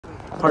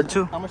Part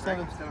 2. How much time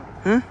left?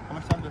 Huh? How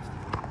much time left?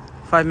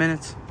 5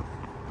 minutes.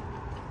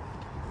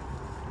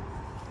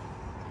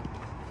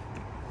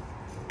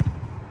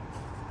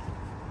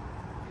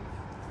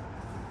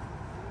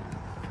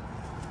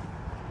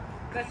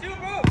 That's you,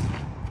 bro.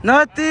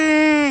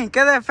 Nothing.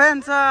 ¡Qué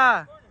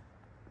defensa!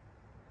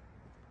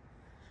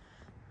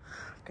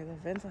 ¡Qué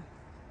defensa!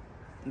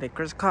 De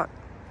Chris Cott.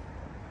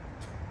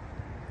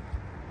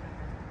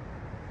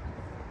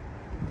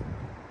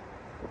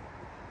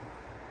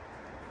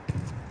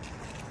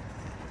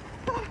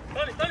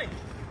 Tony.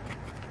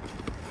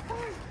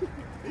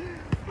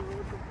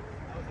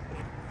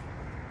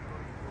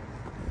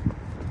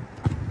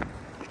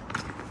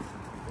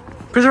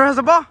 Christopher has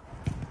the ball.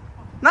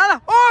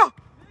 Nada. Oh!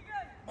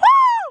 Woo!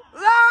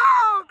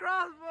 No!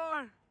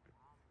 Crossbar.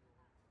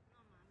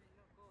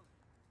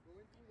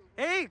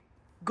 Hey,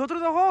 go through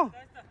the hole.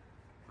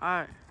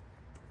 Alright.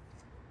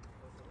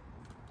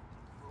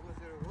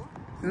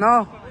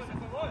 No.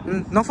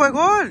 No fue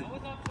gol.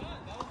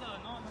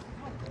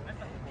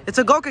 It's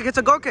a goal kick. It's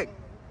a goal kick.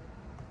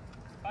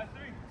 5-3.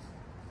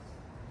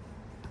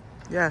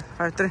 Yeah,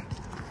 5-3.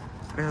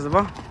 He has the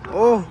ball.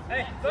 Oh.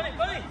 Hey,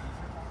 Tony.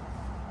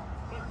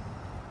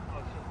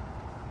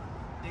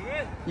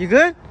 You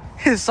good?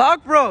 His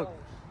sock broke.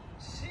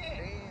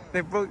 Shit.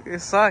 They broke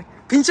his sock.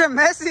 Pinche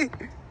Messi.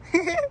 That's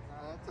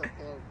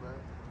okay, bro.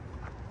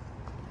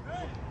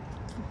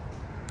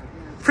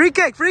 Free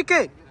kick.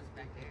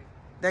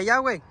 De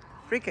allá, güey.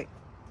 Free kick.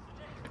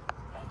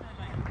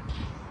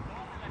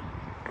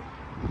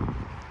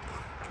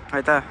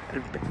 Ahí está.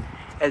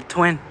 El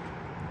twin.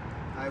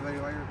 Ay, buddy,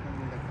 why are you recording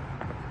me like that?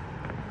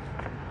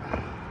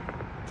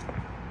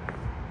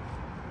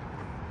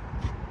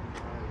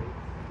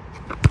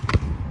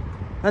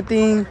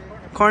 Nothing.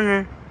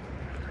 Corner.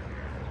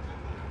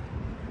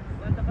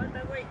 ¿Cuánto falta,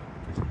 güey?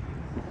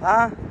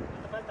 Ah,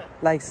 ¿Cuánto falta?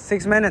 like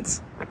 6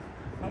 minutes.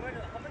 How many?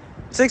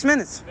 6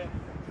 minutes.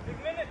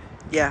 6 minutes?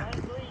 Yeah.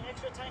 Including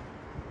extra time?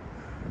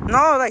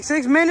 No, like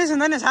 6 minutes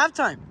and then it's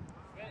halftime.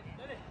 Dale.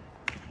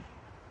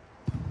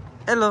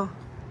 Hello.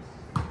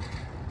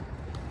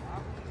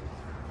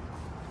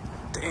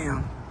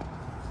 Damn.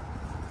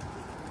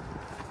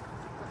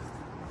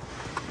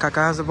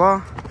 Kaká has the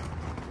ball.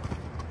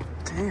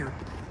 Damn.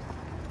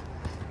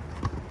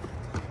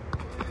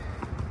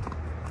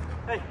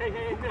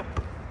 Hey, Bill.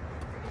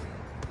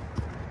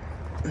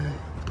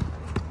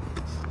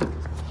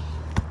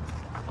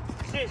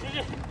 Sí.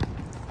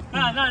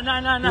 No.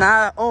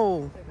 Nah.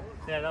 Oh.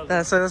 Yeah,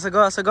 That's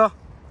a go.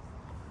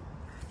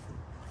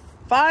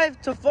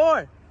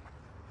 5-4.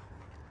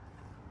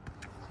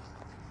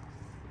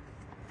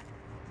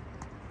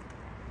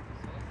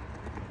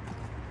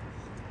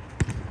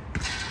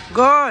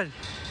 Good.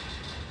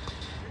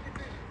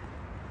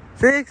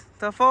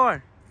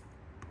 6-4.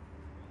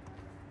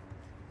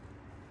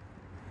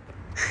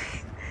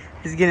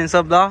 He's getting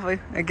subbed off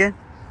again.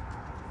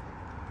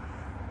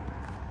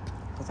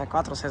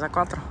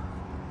 6-4.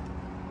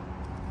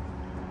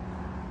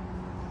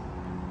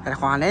 El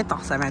Juanito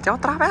se metió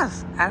otra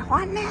vez. El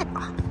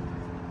Juanito.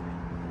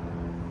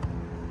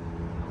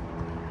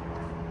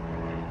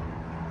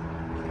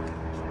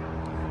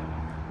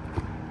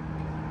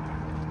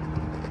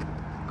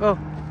 Go.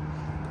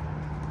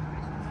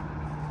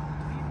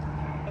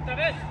 ¿Otra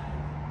vez?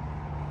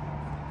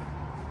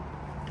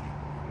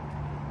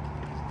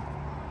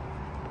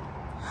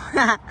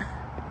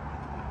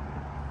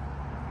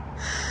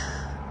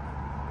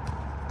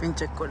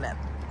 Pinche culero.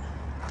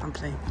 I'm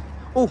playing.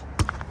 Oh,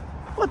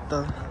 what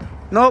the?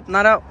 Nope,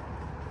 not out.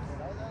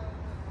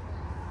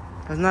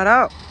 That's not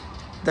out.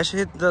 That should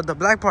hit the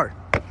black part.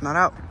 Not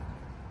out.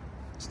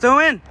 Still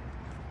in.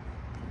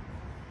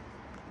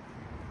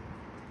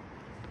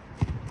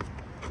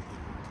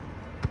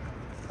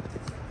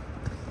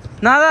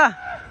 Nada.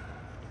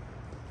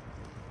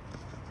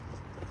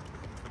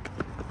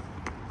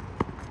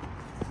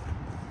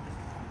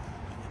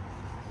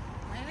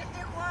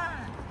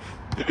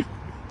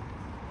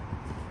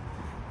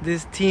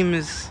 This team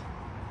is,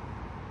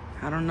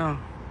 I don't know,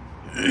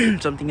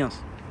 something else.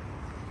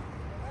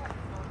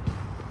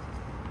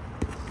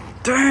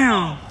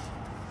 Damn.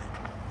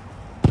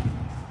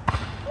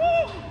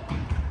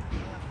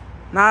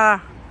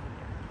 Nada.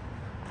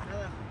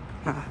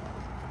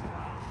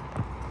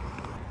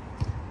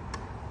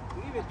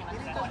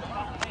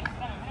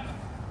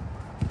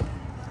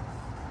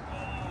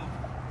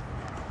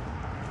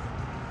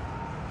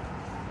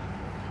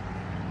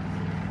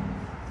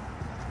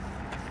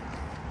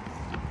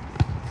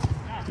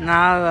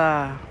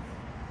 Nada.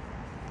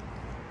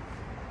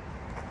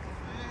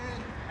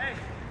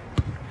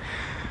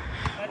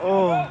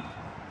 Oh.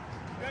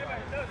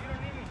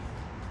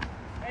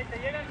 Hey, te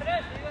llegan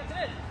tres.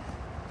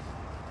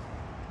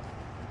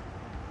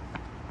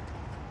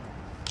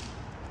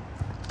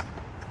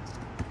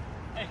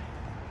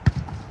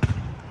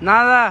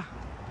 Nada.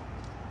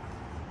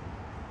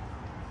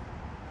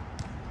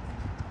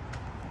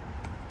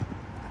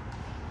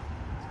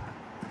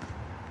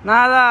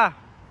 Nada.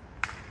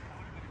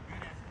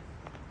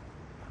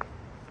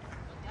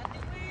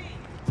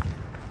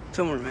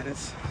 Two more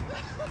minutes.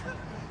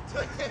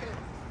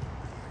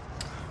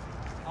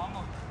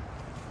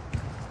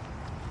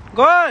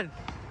 Good.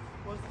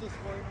 What's the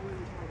score?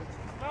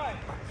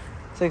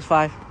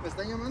 6-5. ¿Me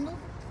están llamando?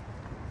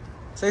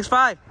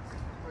 6-5.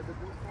 Are the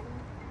girls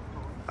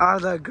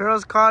calling? The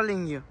girl's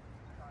calling you.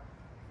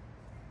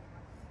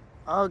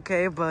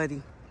 Okay,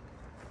 buddy.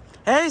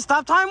 Hey,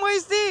 stop time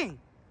wasting.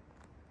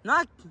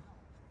 Not.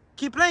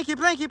 Keep playing, keep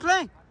playing, keep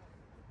playing.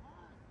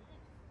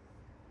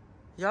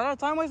 Y'all are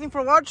time wasting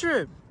for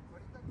Waltrip.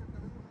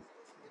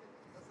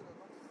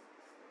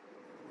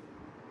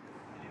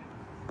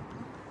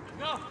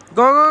 Go.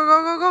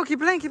 Go. Keep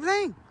playing, keep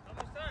playing.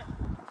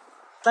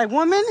 It's like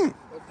 1 minute.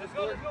 Let's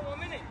go. 1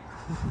 minute.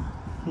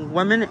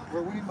 1 minute.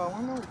 We're winning by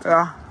one now?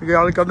 Yeah,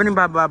 you're winning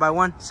by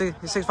 1.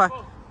 6-5.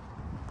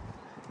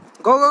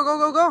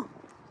 Go.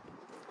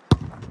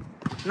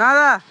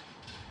 Nada.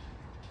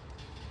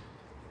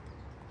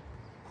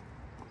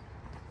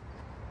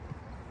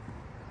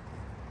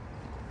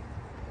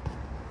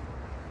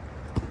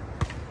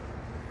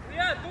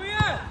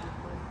 Tuya.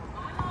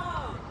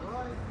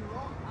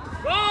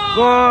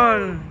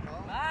 Gol.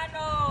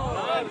 Mano.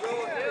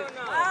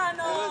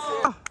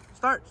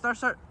 Start.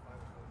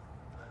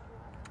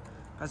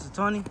 That's a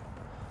Tony.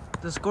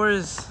 The score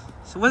is,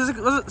 was it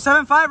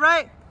 7-5,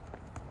 right?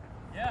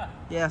 Yeah.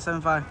 Yeah,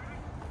 7-5.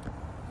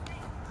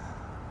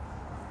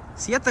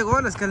 7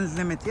 goles que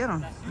le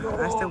metieron a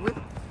este güey.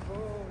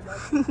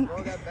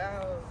 Bro, that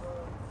bad, bro.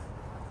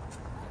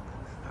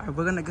 Alright,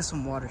 we're gonna get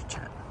some water,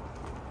 chat.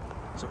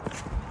 So,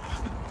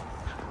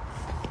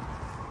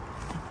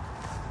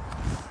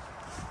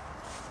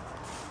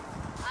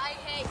 I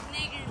hate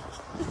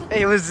niggas.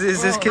 hey, is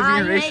this kid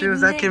being racist?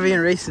 Was that kid being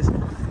racist?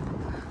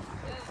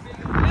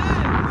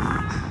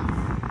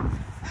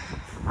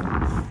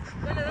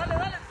 Dale,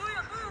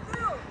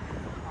 tuyo.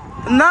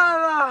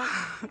 Nada.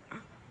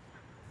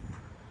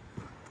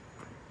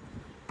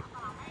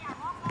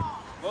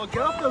 Bro,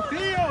 get off the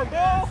field,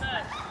 bro.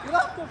 Get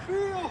off the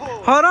field.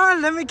 Hold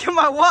on, let me get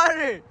my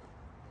water.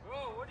 Bro,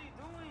 what are you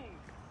doing?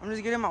 I'm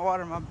just getting my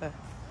water, my bad.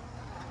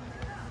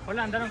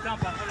 Hola, andaron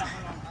campa. Hola.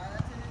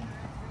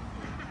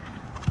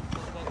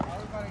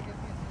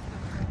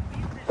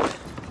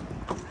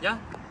 Yeah?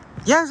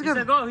 Yeah, it's He's a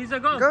good. go. He's a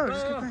go. Go,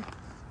 just keep playing.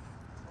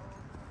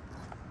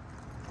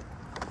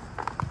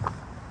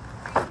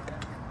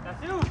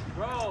 That's you.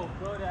 Bro,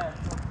 throw that.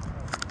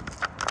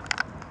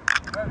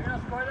 Bro, you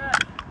don't score that.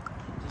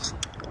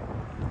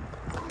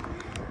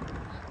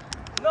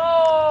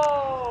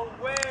 No!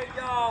 Way,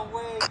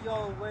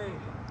 yo, way.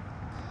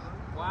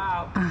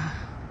 Wow.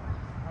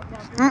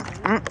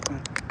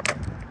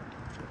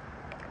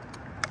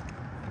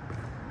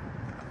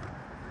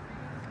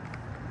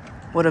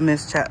 What a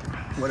miss, chat.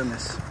 What a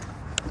miss.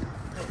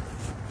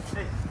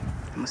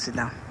 I'm gonna sit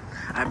down.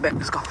 I bet.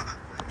 Let's go.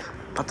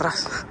 Pa'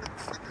 atrás.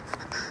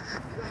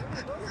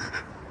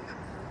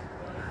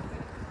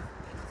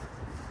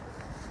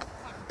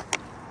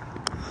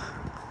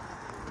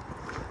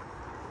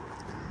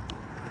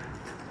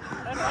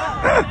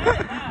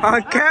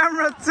 On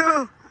camera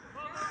too.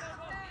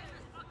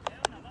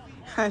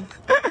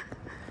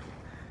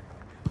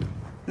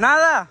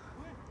 Nada.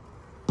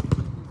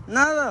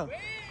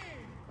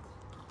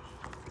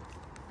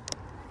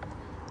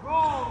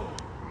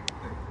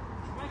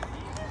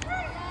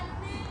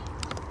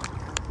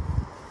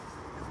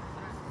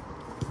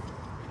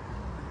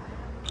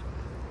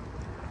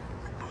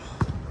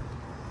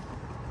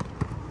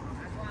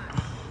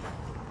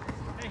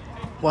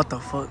 What the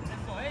fuck?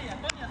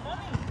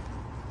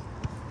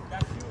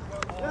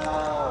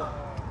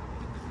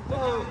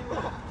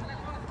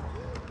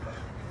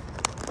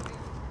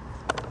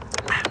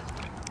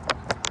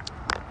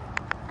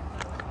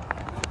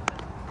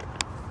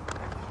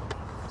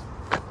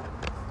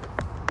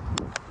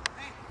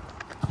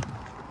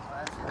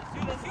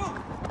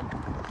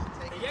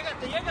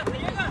 Te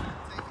llega.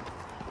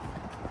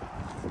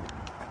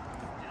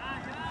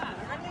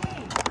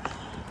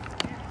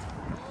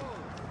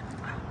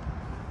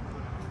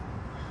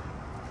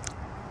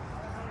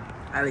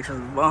 Alex has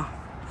the ball.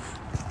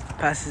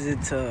 Passes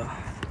it to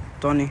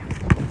Tony.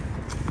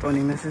 Tony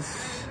misses.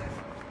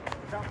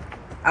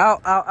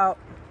 Out.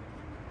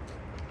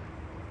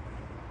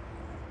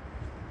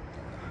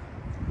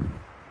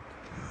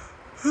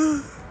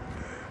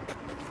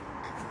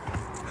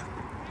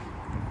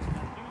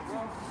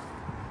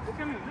 Look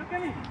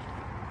at me.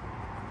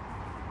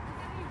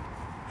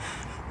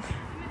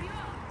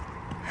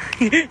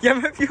 Ya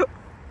me vio.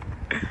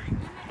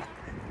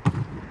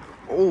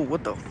 Oh,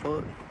 what the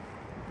fuck?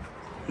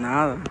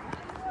 Nada.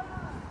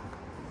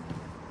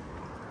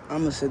 I'm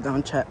gonna sit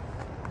down, chat.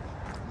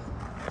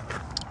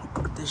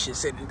 Fuck this shit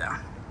sitting down.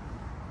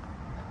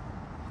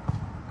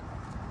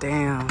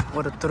 Damn,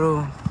 what a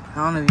throw. I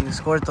don't know if you can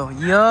score it though.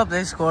 Yup,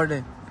 they scored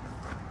it.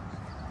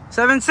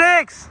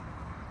 7-6.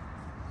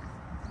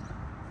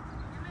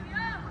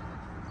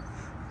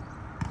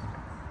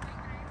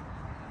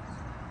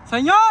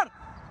 Señor.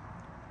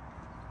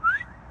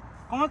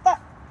 ¿Cómo está?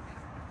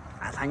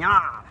 Ah,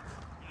 señor.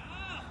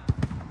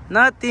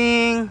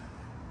 Nothing.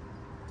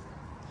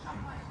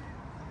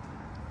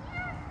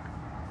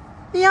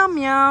 Meow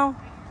meow.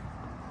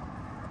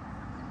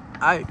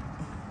 I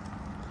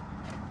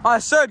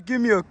said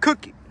give me a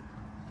cookie.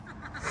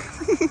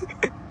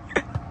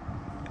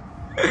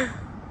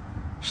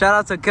 Shout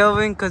out to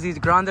Kelvin because he's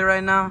grounded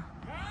right now.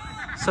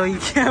 So he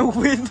can't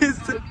witness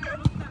it.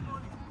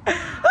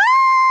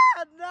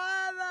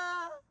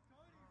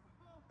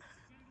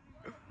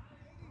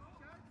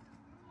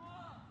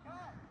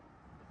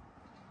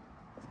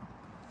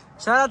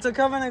 Shout out to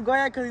Kelvin and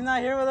Goya because he's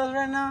not here with us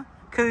right now.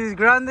 Because he's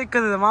grounded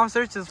because the mom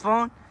searched his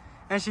phone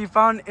and she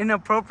found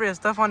inappropriate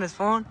stuff on his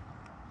phone.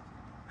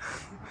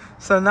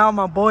 So now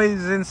my boy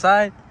is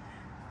inside.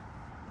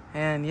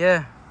 And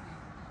yeah.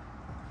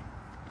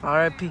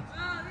 R.I.P.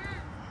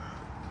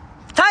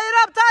 Tie it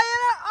up, tie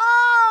it up.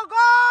 Oh,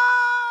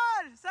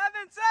 God!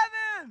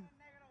 7-7.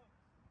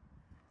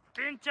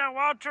 Pinche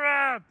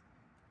Waltrip.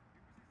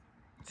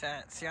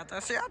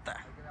 Siata.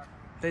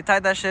 They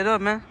tied that shit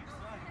up, man.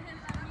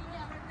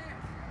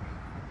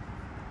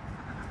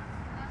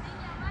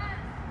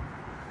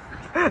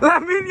 La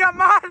Minya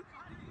Man.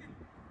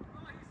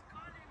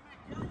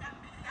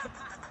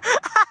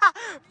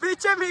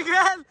 Pinche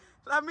Miguel.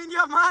 La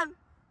Minya Man.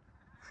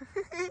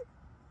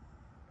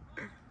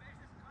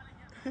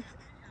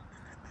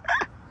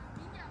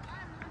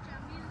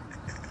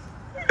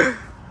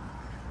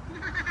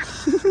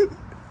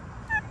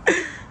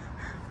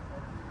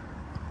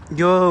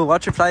 Yo,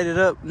 watch her flight it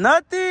up.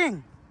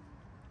 Nothing.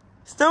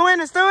 Still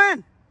in, it's still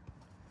in.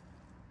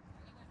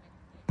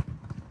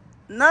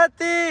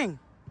 Nothing.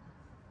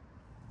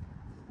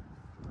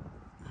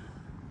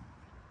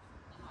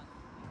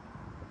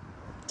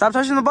 Stop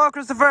touching the ball,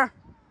 Christopher.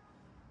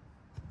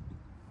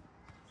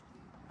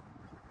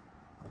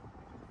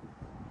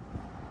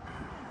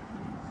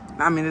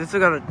 I mean, they still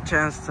got a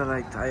chance to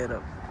like tie it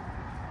up.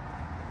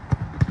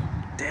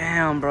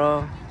 Damn,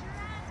 bro.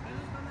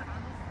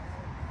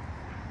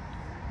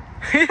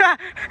 Mira,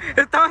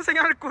 estaba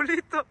enseñando el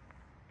culito.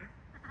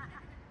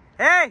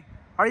 Hey,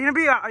 are you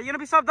gonna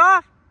be subbed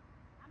off?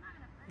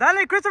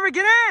 Dale, Christopher,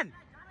 get in.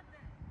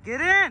 Get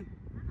in.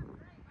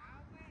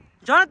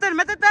 Jonathan,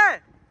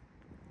 métete.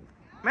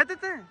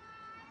 Métete.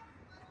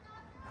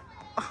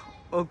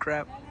 Oh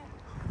crap.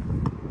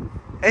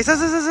 Hey,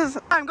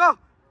 time, go.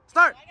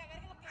 Start.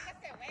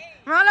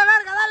 Me vale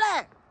verga,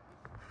 dale.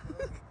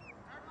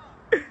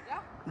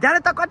 Ya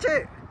le tocó,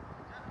 che.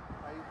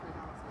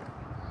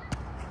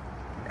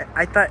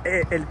 Ahí está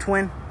el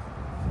twin.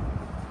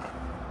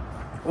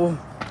 Oh,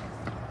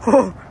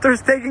 Ter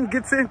Stegen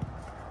gets in.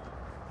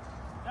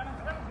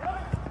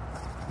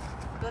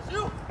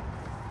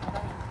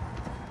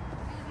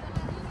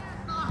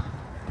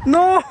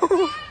 No.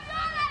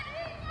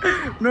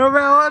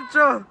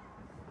 9-8.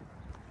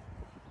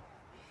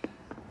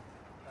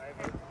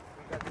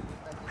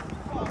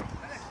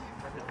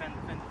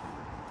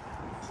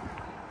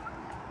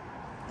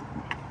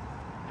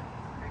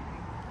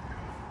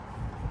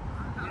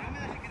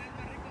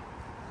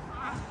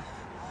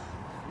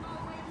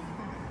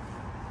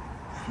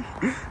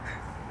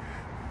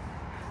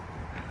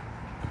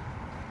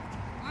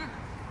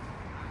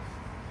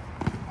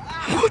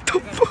 What the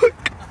fuck?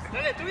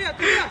 Dale, tuya.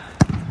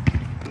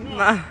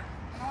 Nah.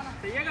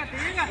 Te llega.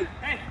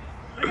 Hey,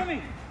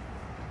 tráigame.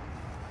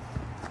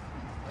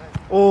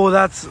 Oh,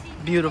 that's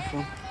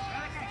beautiful.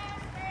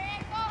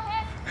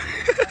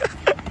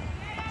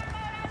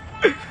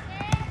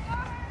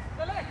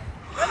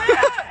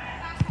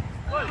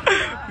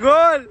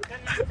 Goal.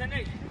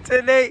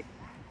 10-8.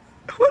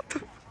 What the?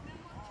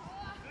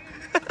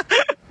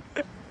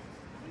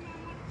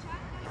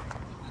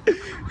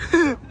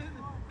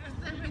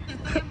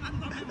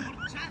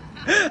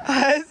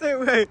 A ese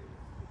güey.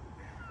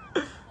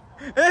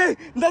 Hey,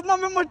 that's not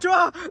Memo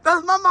Ochoa,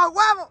 that's Mama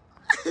Huevo.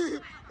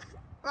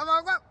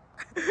 Mama Huevo.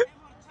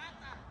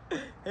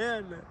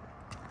 Yeah, no.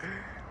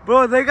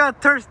 Bro, they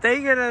got Ter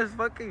Stegen as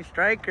fucking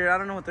striker. I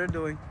don't know what they're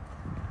doing.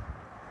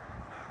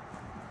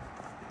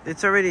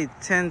 It's already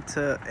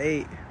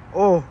 10-8.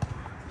 Oh,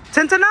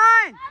 10-9.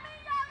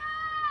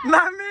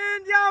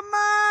 Lamin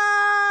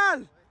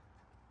Yamal.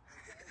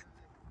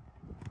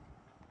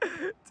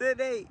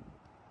 10-8.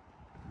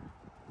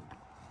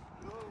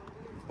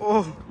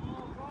 Oh,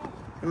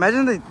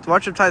 imagine the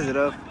Waltrip ties it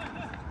up.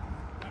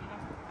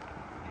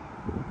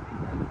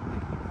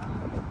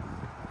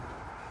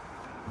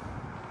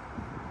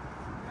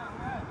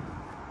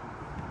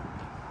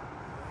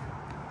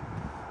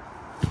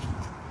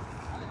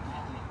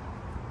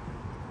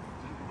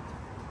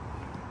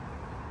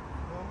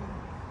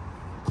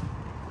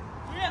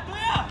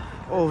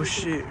 Oh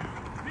shit.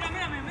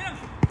 Mira.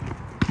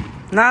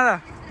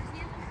 Nada.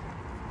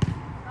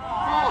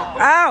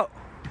 Out.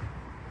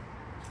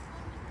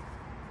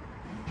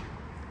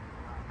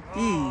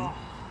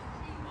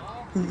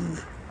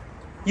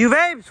 You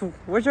babes,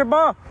 where's your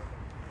ball?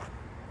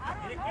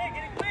 Get it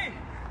quick.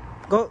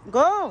 Go.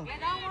 Go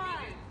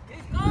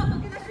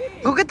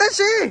get that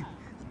shit.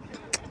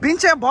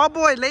 Pinche ball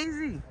boy,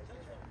 lazy.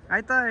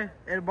 Ahí está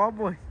el ball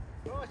boy.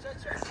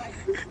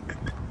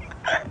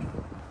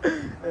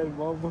 El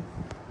ball boy.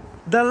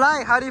 The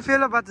light, how do you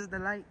feel about this, the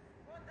light?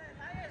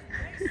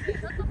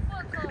 Shut the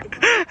fuck up.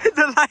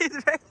 The light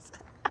is raised.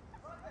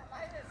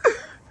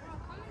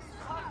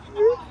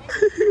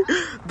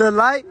 The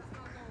light.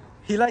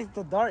 He likes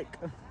the dark.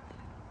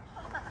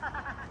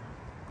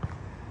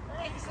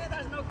 He said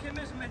there's no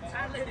Kimmich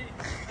mentality.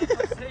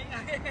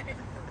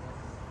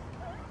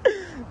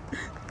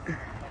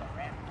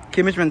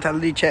 Kimmich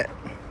mentality, chat.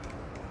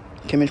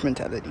 Kimmich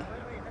mentality.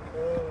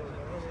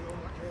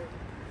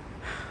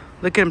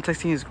 Look at him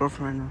texting his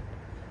girlfriend right now.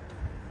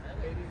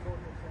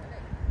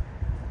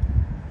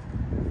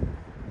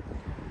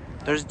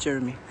 There's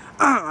Jeremy.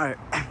 Alright,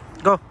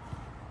 go.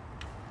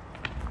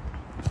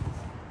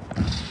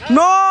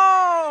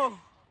 No!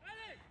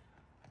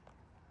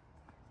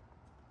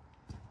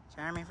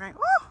 Jeremy Frank.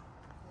 Woo!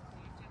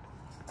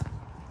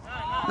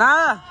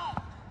 Nah.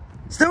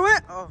 Still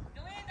in. Oh.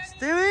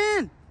 Still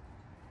in.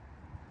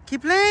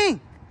 Keep playing.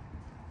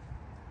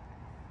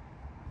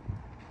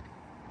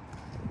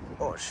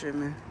 Oh shit,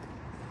 man.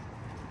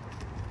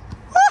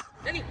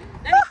 Danny.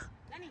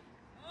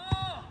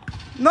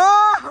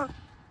 No!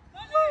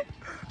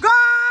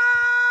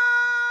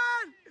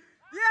 Gone!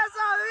 Yes,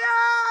 oh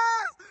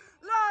yes!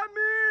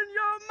 Lamin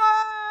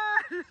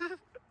Yamal!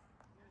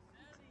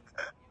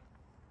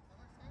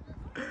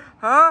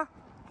 Huh?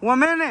 1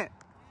 minute.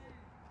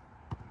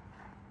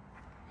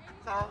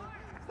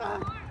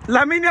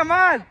 Lamin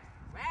Yamal!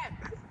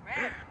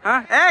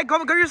 Huh? Hey,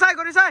 go to your side,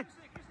 go to your side!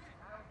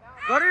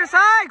 Go to your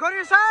side, go to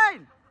your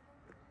side!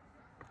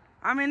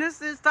 I mean,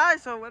 this is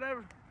tight, so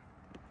whatever.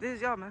 This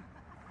is y'all, man.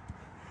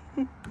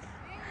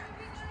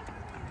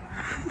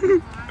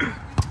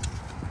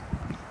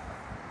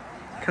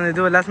 Can they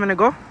do a last minute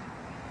goal?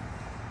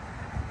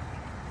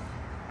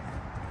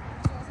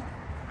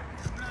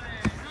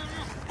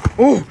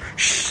 Oh,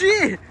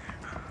 shit!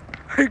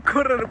 I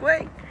got it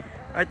away.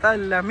 I thought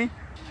it left me.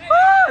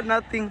 Ah,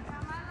 nothing.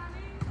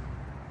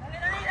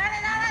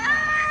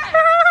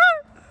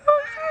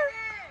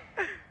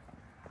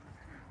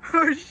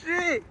 Oh,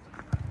 shit!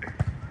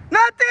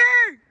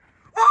 Nothing!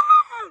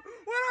 Oh!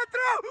 What a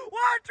throw!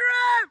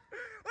 Waltrip!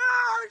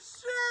 Oh,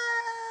 shit!